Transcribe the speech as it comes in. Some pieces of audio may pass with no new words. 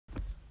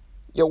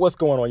Yo, what's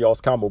going on, y'all? It's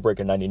Combo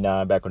Breaker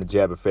 99 back on the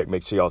Jab Effect.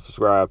 Make sure y'all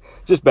subscribe.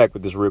 Just back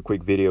with this real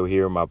quick video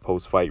here, my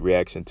post-fight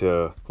reaction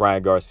to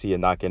Ryan Garcia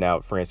knocking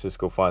out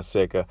Francisco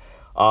Fonseca.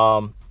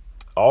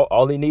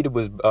 All he needed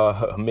was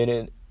a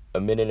minute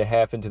and a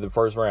half into the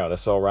first round.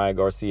 That's all Ryan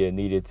Garcia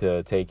needed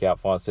to take out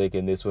Fonseca,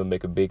 and this would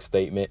make a big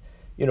statement.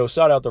 You know,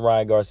 shout out to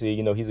Ryan Garcia.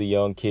 You know, he's a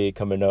young kid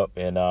coming up,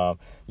 and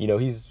you know,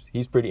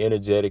 he's pretty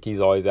energetic. He's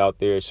always out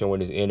there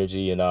showing his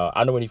energy. And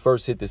I know when he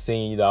first hit the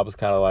scene, you know, I was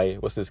kind of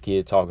like, what's this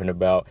kid talking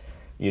about?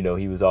 You know,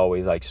 he was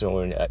always like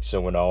showing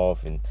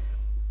off, and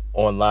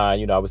online,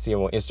 you know, I would see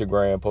him on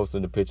Instagram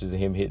posting the pictures of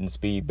him hitting the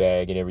speed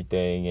bag and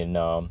everything,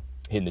 and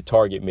hitting the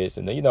target miss.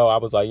 And then, you know, I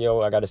was like,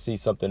 yo, I got to see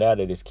something out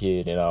of this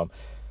kid. And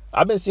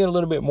I've been seeing a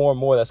little bit more and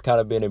more. That's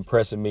kind of been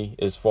impressing me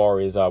as far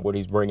as what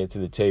he's bringing to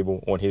the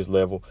table on his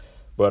level.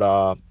 But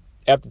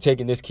after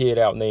taking this kid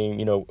out,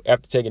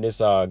 after taking this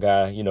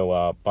guy,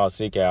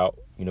 Fonseca out,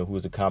 you know, who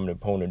was a common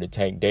opponent of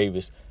Tank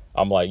Davis,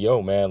 I'm like,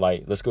 yo, man,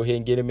 like, let's go ahead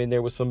and get him in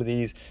there with some of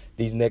these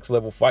next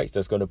level fights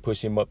that's going to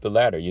push him up the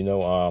ladder. You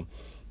know,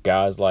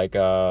 guys like,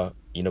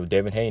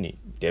 Devin Haney.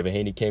 Devin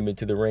Haney came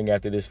into the ring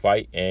after this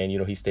fight, and, you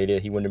know, he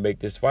stated he wanted to make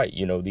this fight.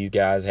 You know, these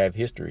guys have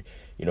history.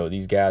 You know,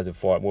 these guys have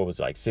fought, what was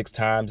it, like 6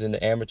 times in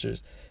the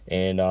amateurs.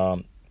 And,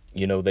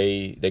 you know,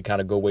 they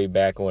kind of go way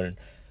back on,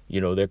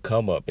 you know, their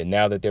come up. And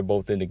now that they're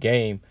both in the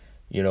game,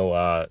 you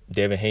know,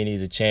 Devin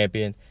Haney's a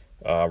champion.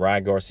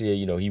 Ryan Garcia,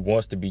 you know, he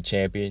wants to be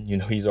champion. You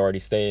know, he's already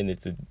saying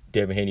it to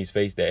Devin Haney's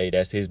face that, hey,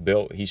 that's his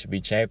belt. He should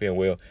be champion.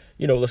 Well,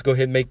 you know, let's go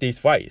ahead and make these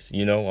fights.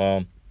 You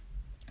know,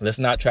 let's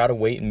not try to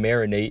wait and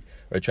marinate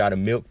or try to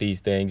milk these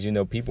things. You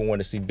know, people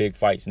want to see big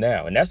fights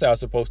now, and that's how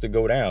it's supposed to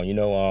go down. You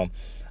know,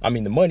 I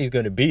mean, the money's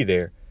going to be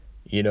there,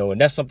 you know, and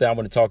that's something I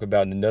want to talk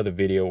about in another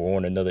video or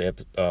on another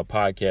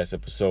podcast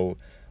episode.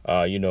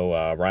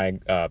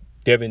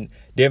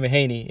 Devin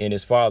Haney and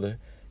his father,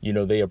 you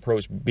know, they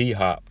approached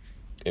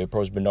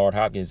Bernard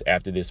Hopkins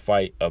after this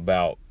fight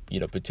about, you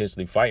know,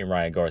 potentially fighting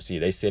Ryan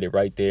Garcia. They said it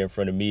right there in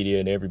front of media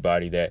and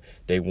everybody that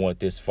they want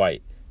this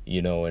fight,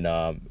 you know,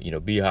 and, you know,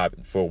 B-Hop,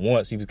 for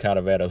once, he was kind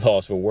of at a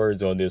loss for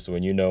words on this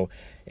one, you know,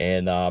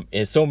 and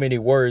in so many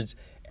words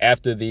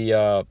after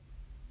the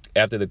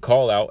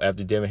call out,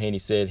 after Devin Haney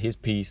said his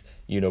piece,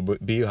 you know,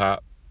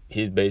 B-Hop,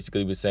 he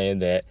basically was saying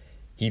that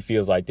he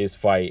feels like this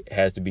fight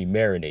has to be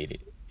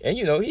marinated. And,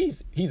 you know,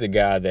 he's a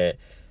guy that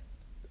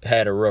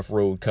had a rough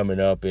road coming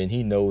up, and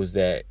he knows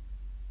that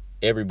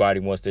everybody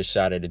wants their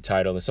shot at the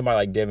title. And somebody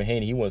like Devin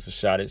Haney, he wants a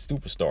shot at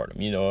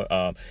superstardom. You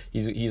know,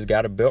 he's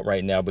got a belt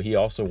right now, but he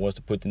also wants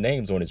to put the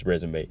names on his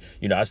resume.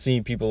 You know, I've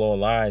seen people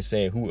online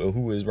saying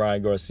who is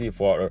Ryan Garcia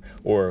fought,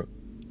 or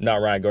not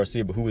Ryan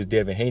Garcia, but who is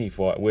Devin Haney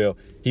fought. Well,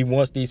 he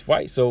wants these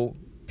fights, so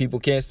people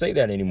can't say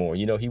that anymore.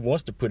 You know, he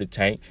wants to put a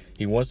Tank,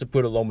 he wants to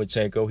put a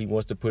Lomachenko, he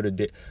wants to put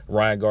a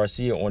Ryan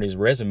Garcia on his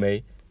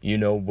resume. You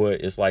know,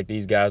 but it's like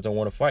these guys don't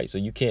want to fight. So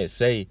you can't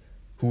say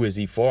who is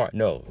he fought.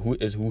 No,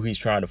 who he's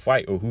trying to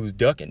fight or who's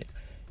ducking it.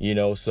 You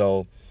know,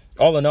 so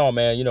all in all,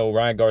 man, you know,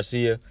 Ryan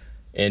Garcia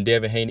and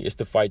Devin Haney, it's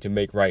the fight to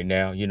make right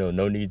now. You know,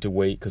 no need to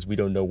wait, because we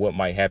don't know what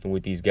might happen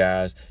with these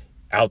guys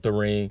out the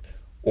ring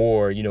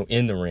or, you know,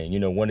 in the ring. You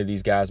know, one of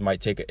these guys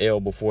might take an L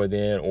before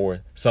then,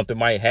 or something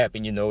might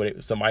happen. You know,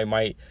 somebody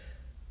might,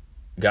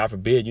 God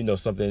forbid, you know,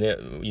 something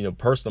that, you know,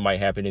 personal might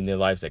happen in their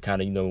lives that kind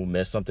of, you know,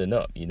 mess something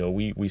up. You know,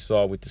 we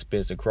saw with the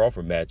Spence and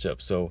Crawford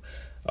matchup. So,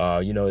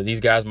 you know, these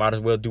guys might as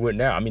well do it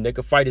now. I mean, they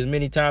could fight as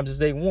many times as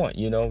they want,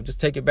 you know,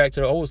 just take it back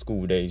to the old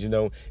school days. You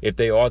know, if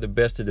they are the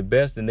best of the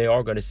best, then they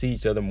are going to see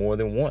each other more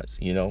than once,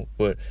 you know.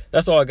 But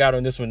that's all I got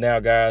on this one now,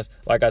 guys.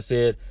 Like I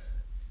said,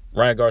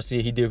 Ryan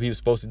Garcia, he did what he was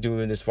supposed to do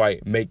in this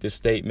fight, make this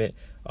statement.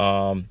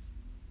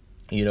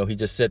 You know, he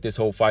just set this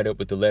whole fight up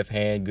with the left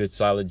hand, good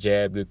solid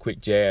jab, good quick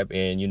jab,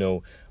 and, you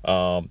know,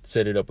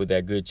 set it up with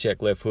that good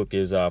check left hook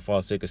as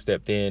Fonseca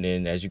stepped in.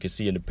 And as you can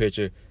see in the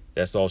picture,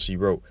 that's all she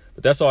wrote.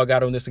 But that's all I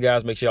got on this,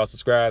 guys. Make sure y'all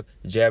subscribe.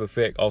 Jab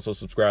Effect. Also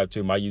subscribe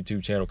to my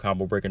YouTube channel,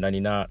 Combo Breaker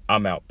 99.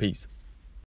 I'm out. Peace.